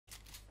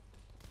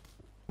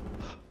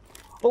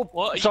Oh,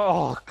 What are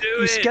so, you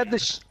doing? you scared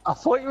the I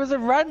thought it was a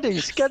Randy.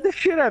 You scared the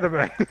shit out of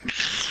me.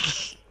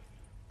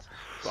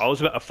 I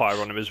was about to fire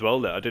on him as well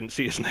there. I didn't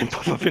see his name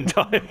pop up in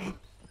time.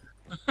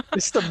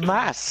 It's the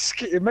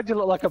mask. It made you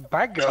look like a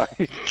bad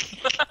guy.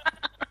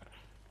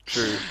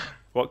 True.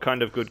 What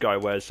kind of good guy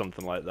wears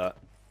something like that?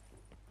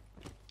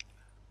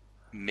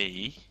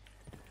 Me?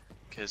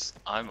 Because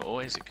I'm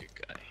always a good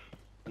guy.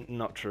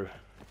 Not true.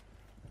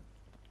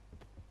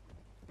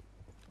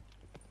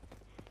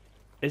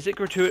 Is it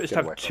gratuitous to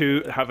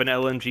have have an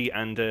LMG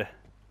and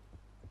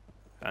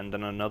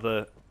then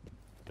another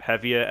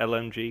heavier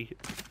LMG?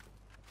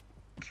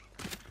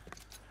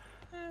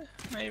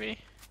 Maybe.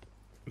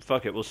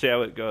 Fuck it, we'll see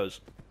how it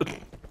goes.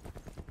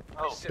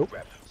 Oh.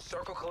 Sit-rep.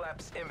 Circle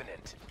collapse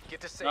imminent.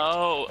 Get to safety.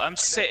 Oh, I'm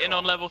sitting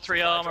on level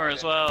 3 armor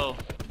as well.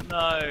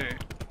 No.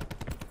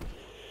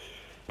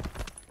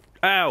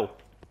 Ow!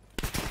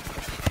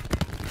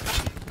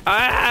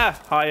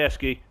 Ah! Hi,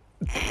 Esky.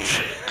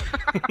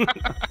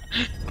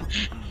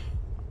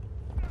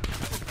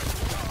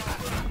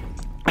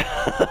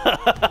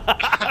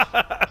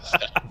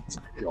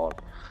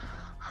 God.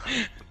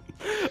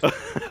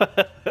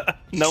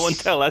 No one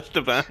tell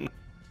Esteban.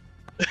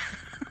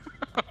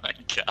 Oh my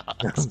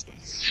god.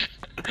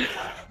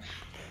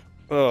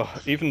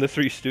 Oh, even the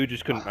Three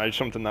Stooges couldn't manage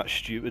something that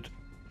stupid.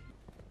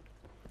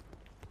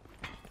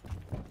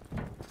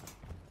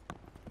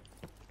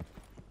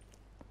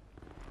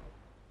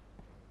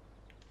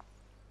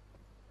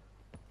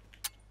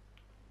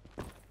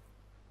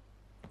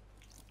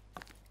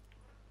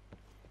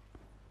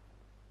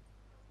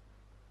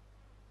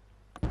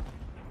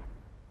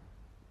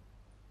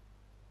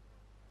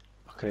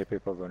 Okay,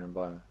 people running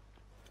by me.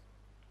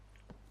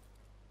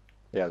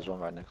 Yeah, there's one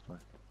right next to me.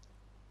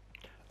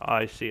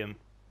 I see him.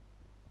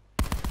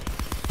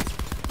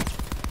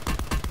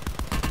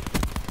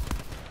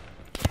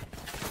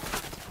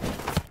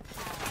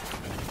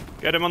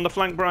 Get him on the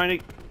flank, Bryony.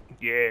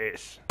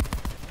 Yes.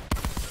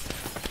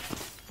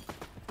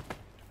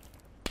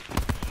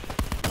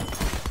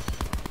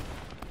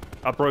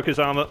 I broke his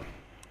armor.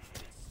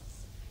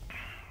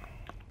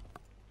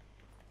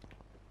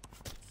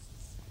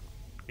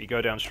 You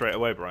go down straight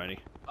away, Bryony.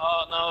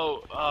 Oh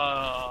no.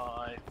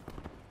 Oh,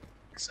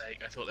 for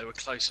sake, I thought they were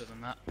closer than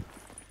that.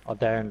 I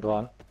downed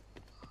one.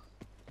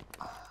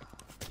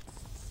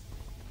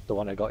 The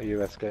one that got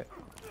you, escape.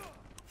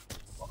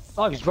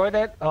 Oh, he's right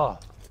there. Oh.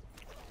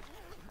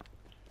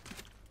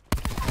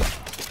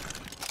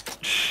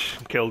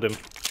 Killed him.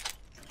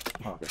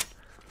 Okay.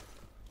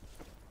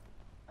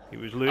 He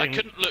was I looting.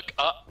 couldn't look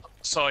up,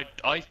 so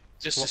I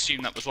just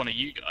assumed that was one of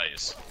you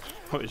guys.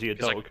 What is he, a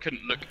Because I dog?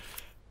 couldn't look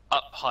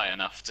up high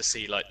enough to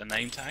see like the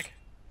name tag.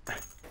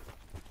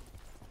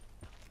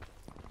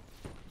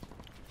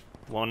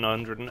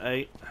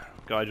 108.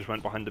 Guy just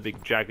went behind the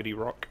big jaggedy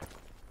rock.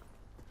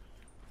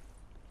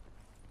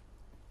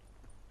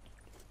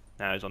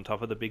 Now he's on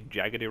top of the big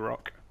jaggedy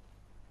rock.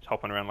 He's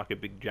hopping around like a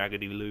big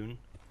jaggedy loon.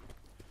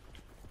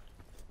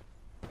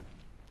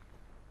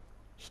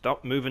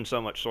 Stop moving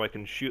so much so I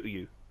can shoot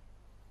you.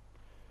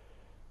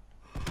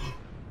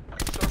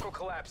 Circle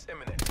collapse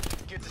imminent.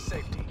 Get to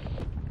safety.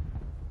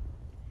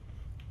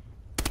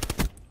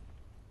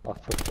 Oh,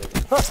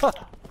 fuck.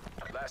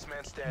 Last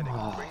man standing.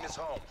 Bring this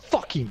home.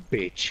 Fucking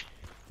bitch.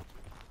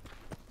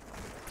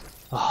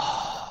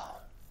 Oh.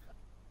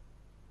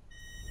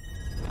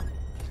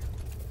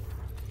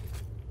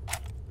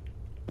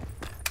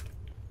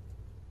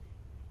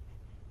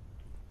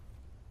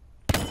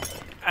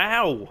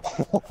 Ow!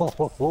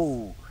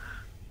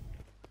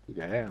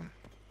 Damn.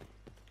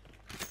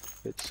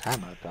 It's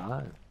hammer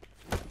time.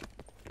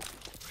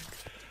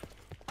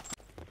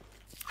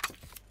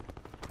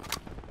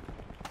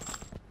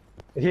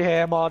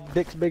 Yeah, my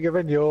dick's bigger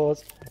than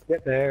yours.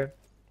 Get there.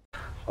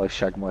 I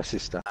shagged my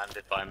sister.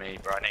 Landed by me,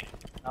 Bryony.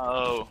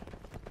 No.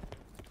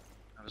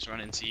 I was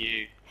running to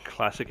you.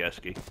 Classic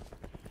Esky.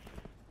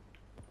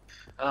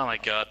 Oh my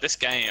god, this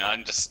game,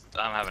 I'm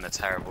having a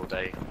terrible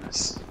day.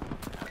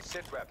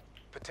 Sit-rep.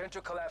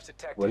 Potential collapse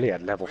detected. Well, he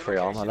had level 3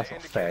 armor. Relocation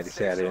That's not fair to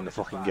say early in the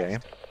fucking game.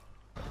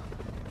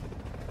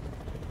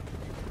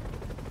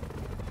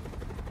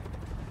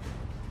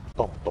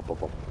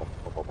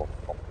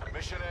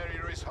 Mission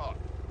area is hot.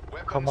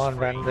 Come on,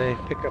 Randy.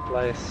 Pick a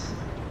place.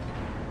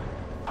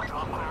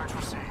 Drone clearance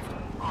received.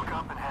 Hook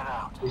up and head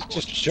out. He's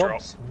just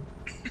jumps.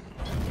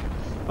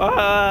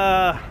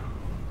 Ah!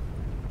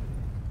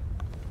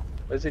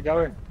 Where's he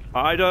going?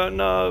 I don't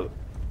know.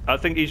 I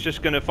think he's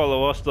just gonna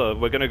follow us though.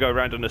 We're gonna go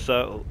around in a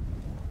circle.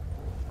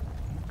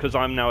 Because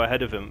I'm now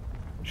ahead of him.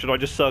 Should I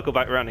just circle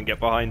back around and get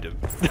behind him?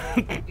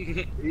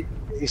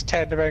 He's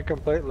turned around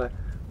completely.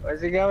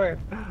 Where's he going?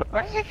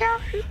 Where's he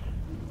going?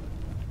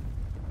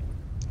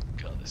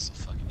 God, this is a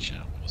fucking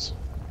shambles.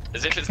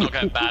 As if it's not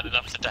going bad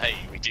enough today,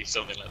 we do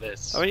something like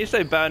this. I mean, you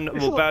say bad,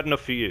 well, bad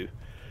enough for you.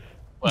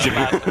 Well,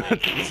 bad for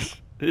me.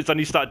 It's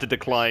only started to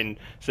decline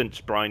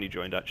since Bryony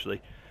joined,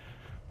 actually.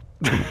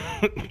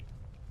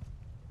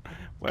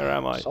 Where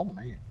am I? So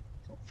mean.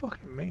 So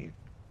fucking mean.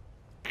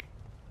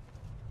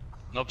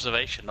 An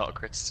observation, not a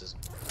criticism.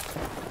 I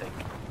think.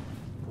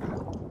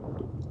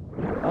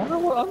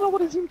 I know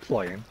what he's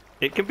implying.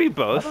 It can be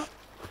both.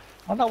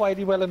 I know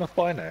AD well enough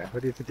by now,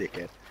 but he's a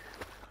dickhead.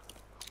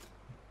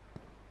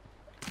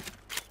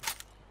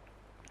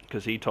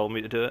 Because he told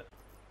me to do it.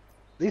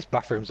 These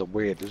bathrooms are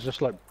weird. There's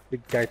just like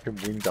big gaping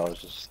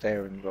windows just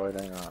staring right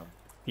at them.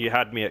 You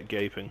had me at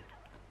gaping.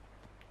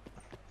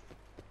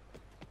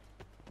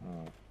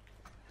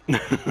 Oh.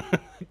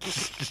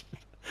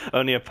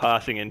 Only a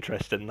passing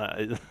interest in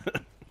that.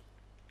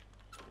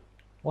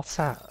 What's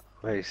that?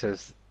 Where he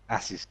says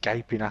asses,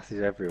 gaping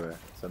asses everywhere.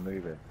 It's a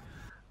movie.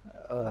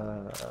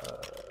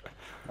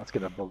 That's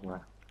gonna bug me.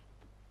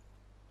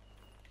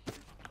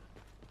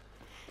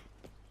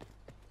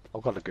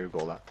 I've got to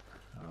Google that.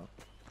 Oh.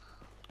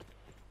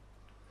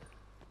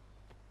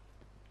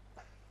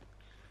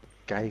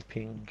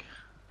 Gaping.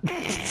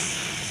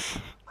 There's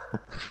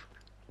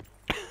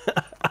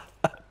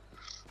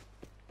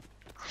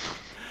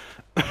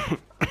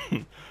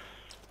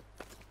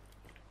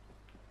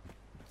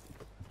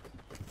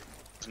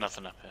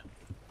nothing up here.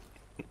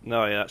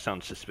 No, yeah, that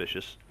sounds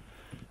suspicious.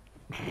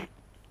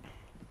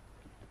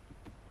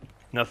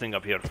 Nothing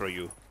up here for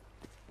you.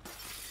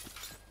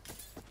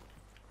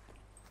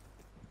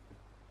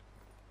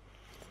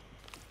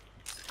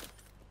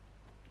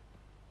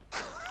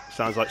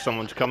 Sounds like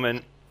someone's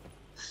coming.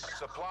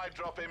 Supply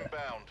drop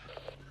inbound.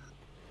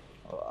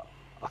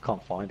 I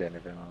can't find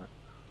anything on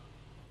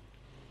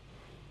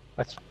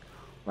it.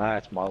 Nah,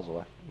 it's miles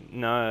away.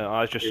 No,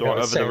 I just You saw know, it it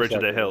over the sounds ridge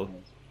of like the hill.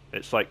 it.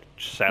 It's like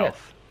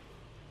south.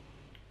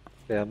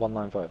 Yeah,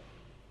 195.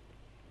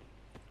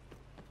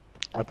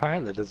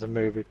 Apparently there's a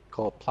movie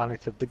called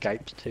Planet of the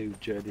Gapes 2,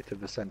 Journey to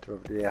the Centre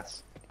of the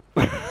S.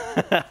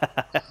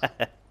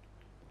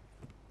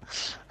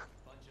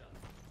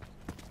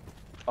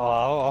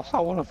 Oh, I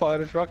want to fire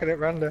this rocket at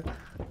random.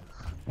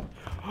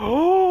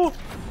 Oh!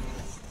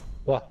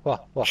 What?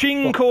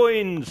 Ching What?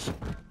 coins!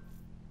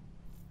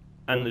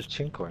 And there's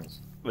chin coins.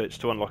 it's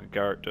to unlock a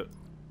character.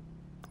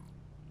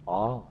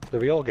 Oh, do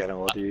we all get them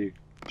or do you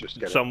just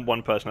get them?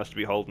 One person has to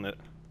be holding it.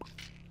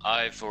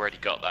 I've already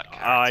got that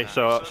character. Aye,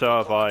 so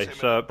have I.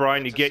 So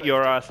Brian, you get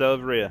your ass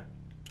over here.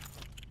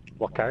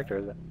 What character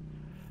is it?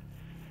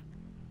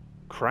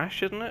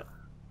 Crash, isn't it?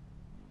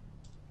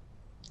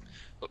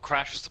 But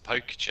Crash was the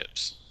poker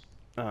chips.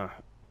 Oh,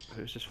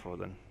 who's this for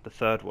then? The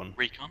third one.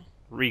 Recon?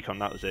 Recon,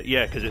 that was it.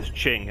 Yeah, because it's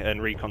Ching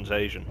and Recon's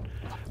Asian.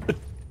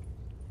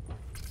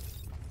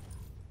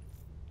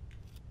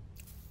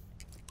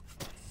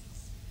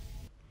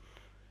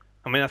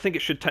 I mean, I think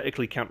it should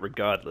technically count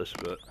regardless,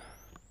 but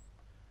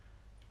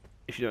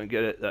if you don't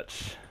get it,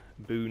 that's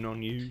boon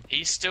on you.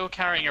 He's still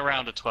carrying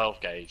around a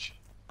 12 gauge,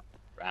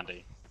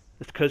 Randy.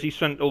 It's because he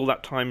spent all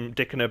that time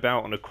dicking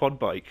about on a quad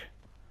bike.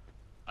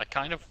 I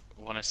kind of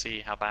want to see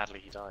how badly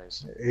he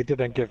dies. He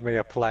didn't give me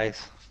a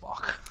place.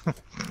 Fuck.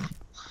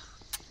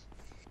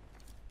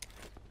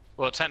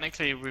 Well,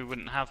 technically we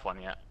wouldn't have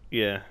one yet.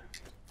 Yeah.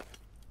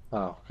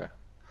 Oh, okay.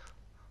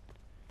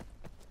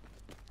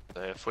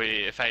 So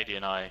if AD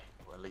and I,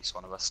 or at least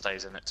one of us,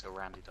 stays in it till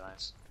Randy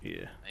dies,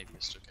 Yeah. maybe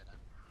we'll still get it.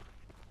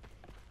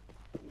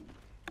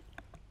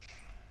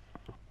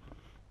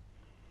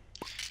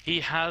 He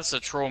has a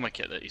trauma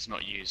kit that he's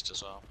not used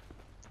as well.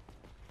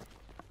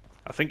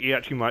 I think he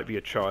actually might be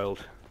a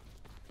child.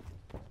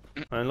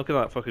 And look at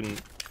that fucking...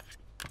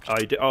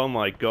 Oh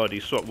my god, he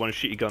swapped one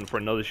shitty gun for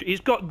another He's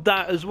got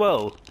that as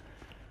well!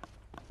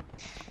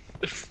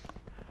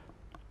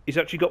 He's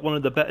actually got one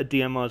of the better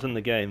DMRs in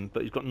the game,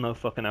 but he's got no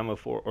fucking ammo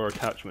for it or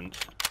attachments.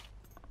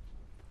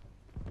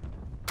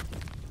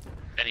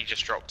 And he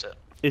just dropped it.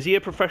 Is he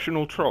a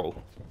professional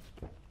troll?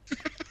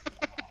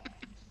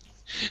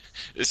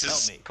 This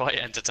is quite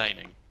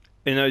entertaining.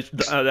 You know,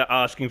 they're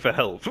asking for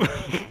help.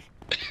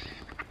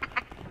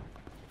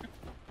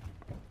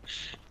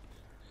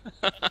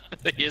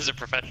 He is a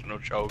professional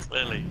troll,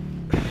 clearly.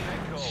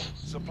 Echo,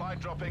 supply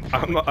dropping.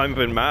 I'm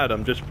been mad,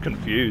 I'm just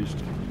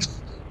confused.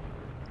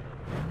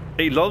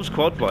 He loves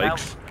quad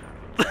bikes.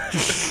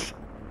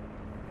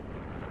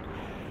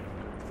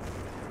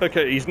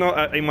 Okay, he's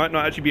not. He might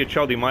not actually be a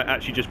child. He might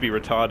actually just be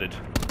retarded.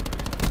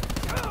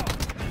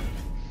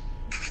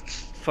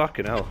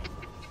 Fucking hell.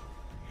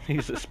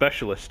 He's a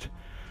specialist.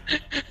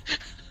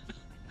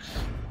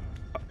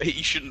 He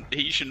shouldn't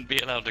be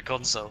allowed a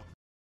console.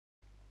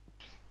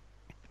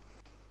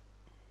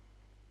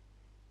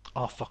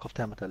 Oh, fuck off,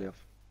 damn it, Elioff.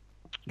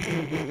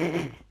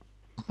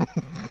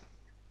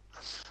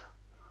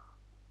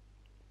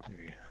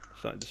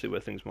 Starting to see where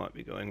things might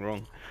be going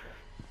wrong.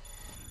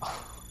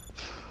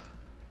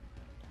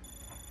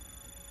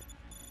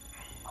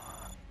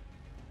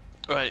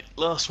 Right,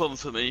 last one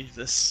for me.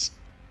 This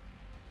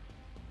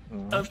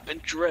I've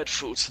been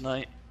dreadful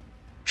tonight.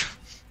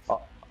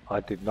 I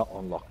did not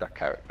unlock that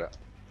character.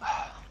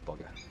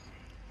 Bugger.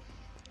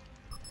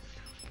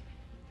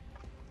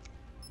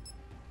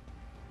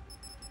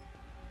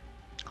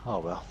 Oh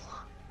well.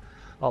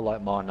 I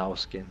like my no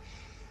skin.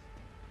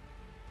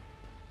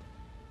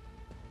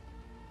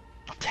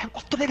 Oh, damn,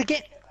 I've done it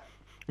again!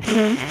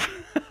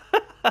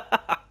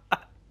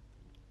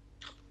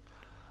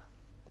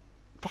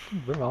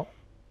 Fucking remote.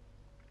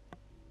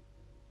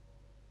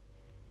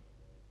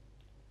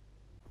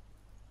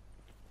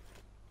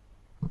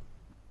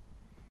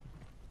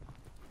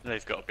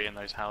 They've got to be in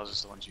those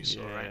houses, the ones you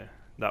saw, right?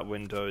 That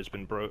window has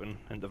been broken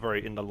in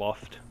the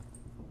loft.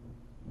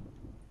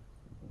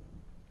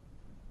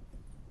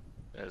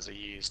 There's a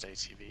used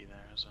ATV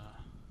there as well.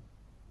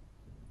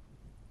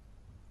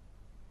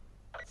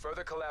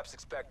 Further collapse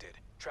expected.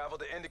 Travel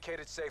to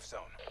indicated safe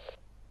zone.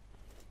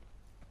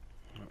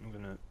 I'm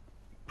gonna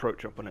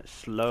approach up on it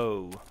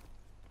slow.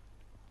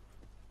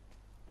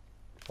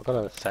 I've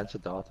got a sensor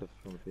dart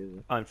from the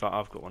In fact,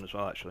 I've got one as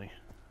well, actually.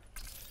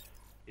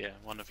 Yeah,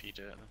 one of you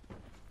do it then.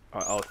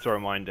 Alright, I'll throw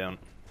mine down.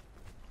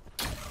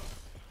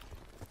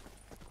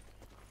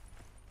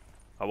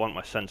 I want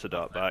my sensor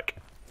dart back.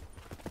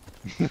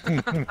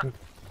 Oh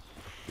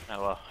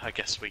well, I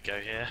guess we go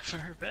here for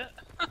a bit.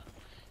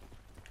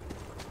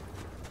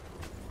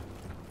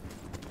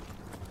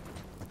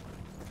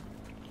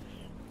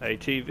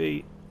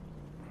 ATV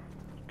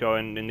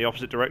going in the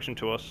opposite direction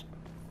to us.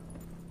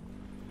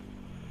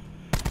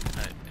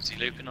 Is he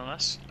looping on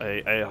us?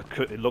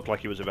 It looked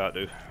like he was about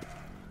to,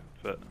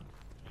 but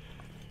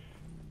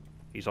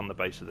he's on the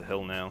base of the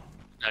hill now.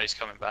 No, he's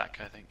coming back,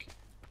 I think.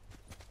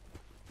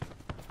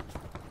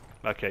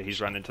 Okay,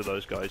 he's ran into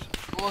those guys.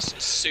 Of course,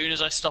 as soon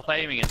as I stop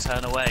aiming and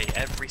turn away,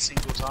 every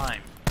single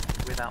time,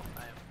 without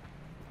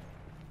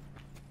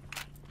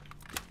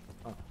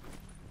fail.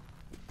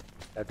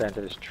 At the end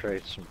of this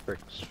tree, some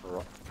bricks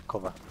for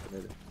cover.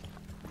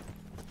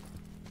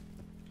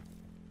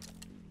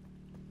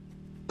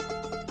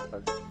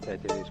 There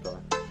it is, guy.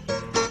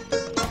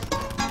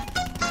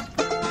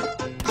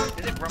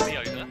 Did it run me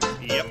over?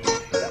 Yep.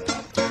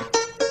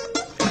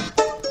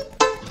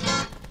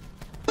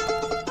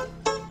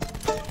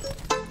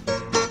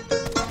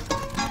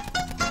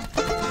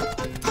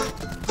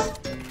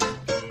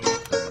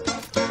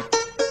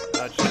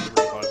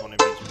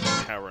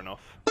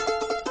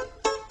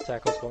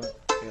 Tackle's coming.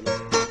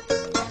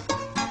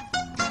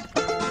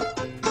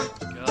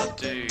 God,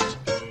 dude.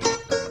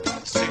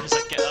 As soon as I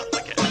get up, I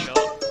get a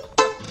shot.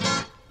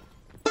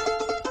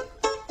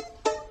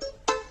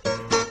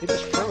 He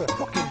just threw a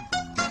fucking...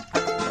 I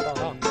don't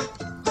know.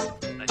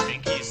 I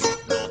think he's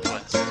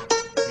northwest.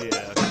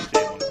 Yeah, I can see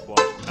him on the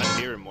quad. And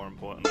hear him, more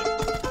importantly.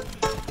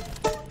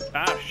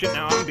 Ah, shit,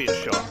 now I'm being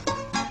shot.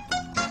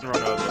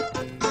 Run over.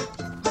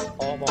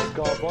 Oh my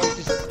god, why is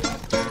this...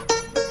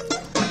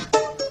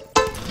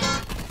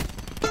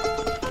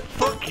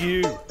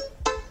 You!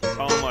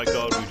 Oh my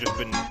god, we've just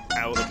been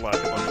outed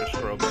like a bunch of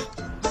scrubs.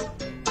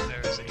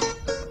 Where is he?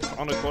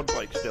 On a quad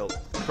bike still,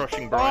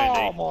 crushing Bryony.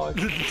 Oh my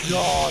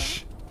god!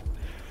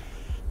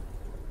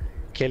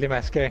 Kill him,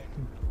 SK.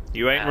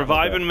 You ain't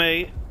reviving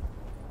me.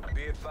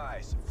 Be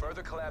advised,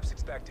 further collapse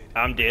expected.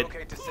 I'm dead.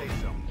 Locate to safe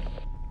zone.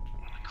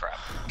 Crap.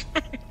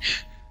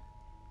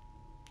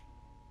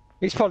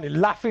 He's probably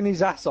laughing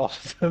his ass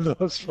off to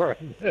us for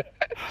him.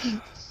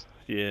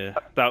 Yeah,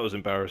 that was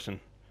embarrassing.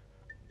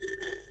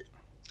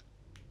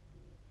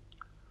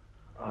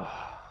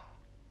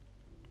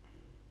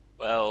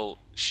 Well,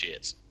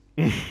 shit.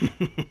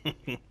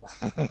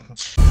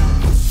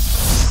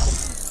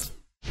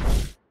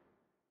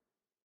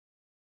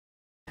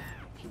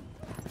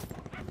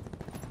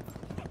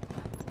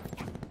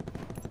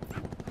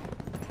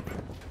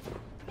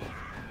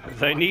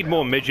 They need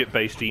more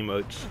midget-based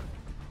emotes.